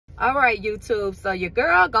All right, YouTube. So your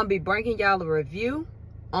girl gonna be bringing y'all a review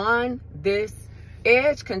on this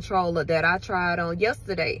edge controller that I tried on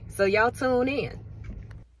yesterday. So y'all tune in.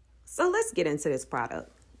 So let's get into this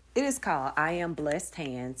product. It is called I Am Blessed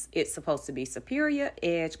Hands. It's supposed to be Superior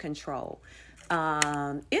Edge Control.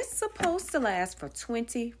 It's supposed to last for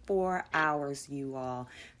 24 hours, you all.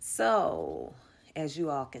 So as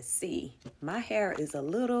you all can see, my hair is a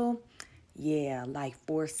little, like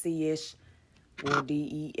 4C-ish.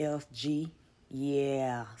 4D-E-F-G.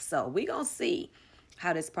 Yeah. So we gonna see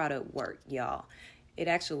how this product worked, y'all. It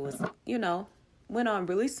actually was, went on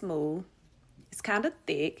really smooth. It's kind of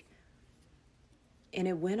thick. And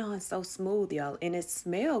it went on so smooth, y'all. And it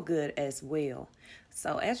smelled good as well.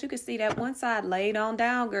 So as you can see, that one side laid on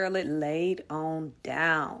down, girl. It laid on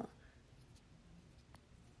down.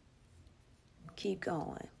 Keep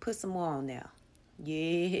going. Put some more on there.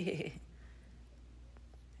 Yeah.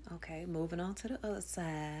 Okay, moving on to the other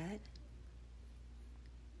side.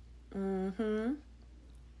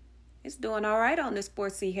 It's doing all right on this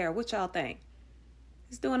 4C hair. What y'all think?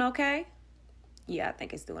 It's doing okay? Yeah, I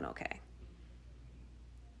think it's doing okay.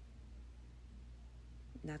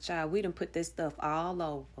 Now, child, we done put this stuff all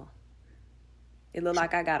over. It look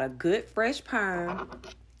like I got a good fresh perm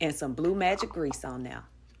and some Blue Magic grease on now.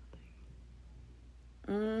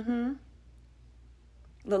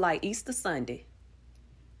 Look like Easter Sunday.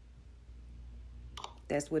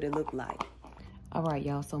 That's what it looked like. All right,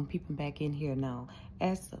 y'all, so I'm peeping back in here now.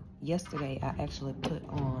 As of yesterday, I actually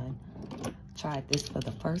tried this for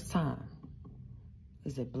the first time.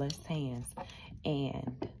 Is it Blessed Hands?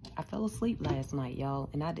 And I fell asleep last night, y'all,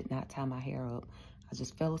 and I did not tie my hair up. I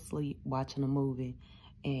just fell asleep watching a movie,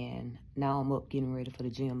 and now I'm up getting ready for the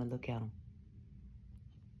gym, and look at them.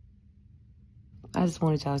 I just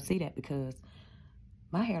wanted y'all to see that because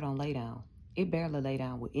my hair don't lay down. It barely lay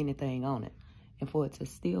down with anything on it. And for it to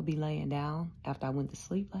still be laying down after I went to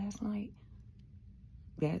sleep last night,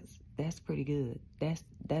 that's pretty good.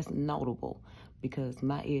 That's notable because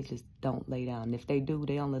my edges don't lay down. And if they do,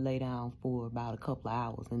 they only lay down for about a couple of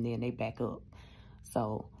hours and then they back up.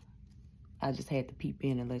 So I just had to peep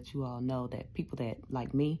in and let you all know that people that,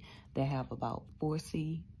 like me, that have about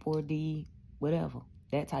 4C, 4D, whatever,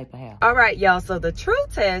 that type of hair. All right, y'all. So the true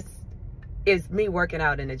test is me working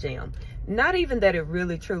out in the gym. Not even that it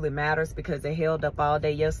really truly matters because it held up all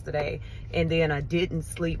day yesterday, and then I didn't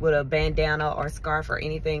sleep with a bandana or scarf or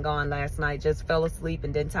anything on last night. Just fell asleep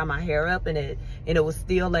and didn't tie my hair up, and it was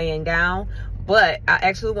still laying down. But I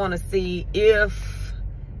actually want to see if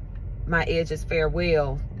my edges fare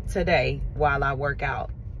well today while I work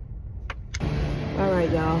out. All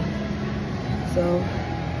right, y'all. So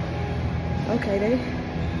okay,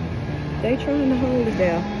 they trying to hold it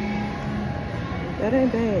down. That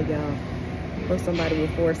ain't bad, y'all, for somebody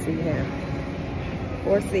with 4C hair.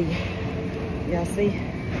 4C. Y'all see?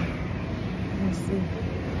 Let's see.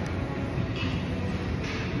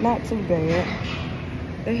 Not too bad.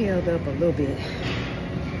 They held up a little bit.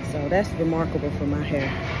 So that's remarkable for my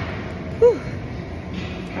hair. Whew.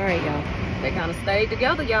 All right, y'all. They kind of stayed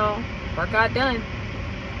together, y'all. Workout done.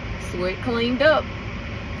 Sweat cleaned up.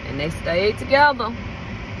 And they stayed together.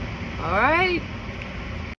 All right.